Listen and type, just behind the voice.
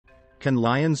Can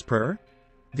lions purr?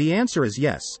 The answer is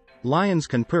yes, lions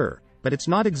can purr, but it's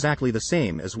not exactly the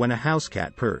same as when a house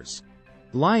cat purrs.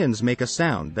 Lions make a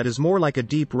sound that is more like a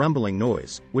deep rumbling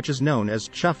noise, which is known as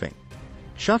chuffing.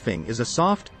 Chuffing is a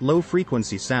soft,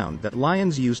 low-frequency sound that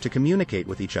lions use to communicate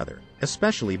with each other,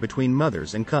 especially between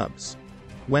mothers and cubs.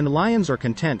 When lions are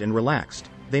content and relaxed,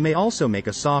 they may also make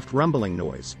a soft rumbling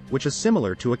noise, which is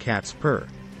similar to a cat's purr.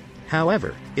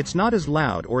 However, it's not as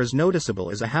loud or as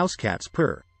noticeable as a house cat's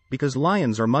purr, because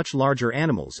lions are much larger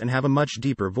animals and have a much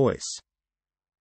deeper voice.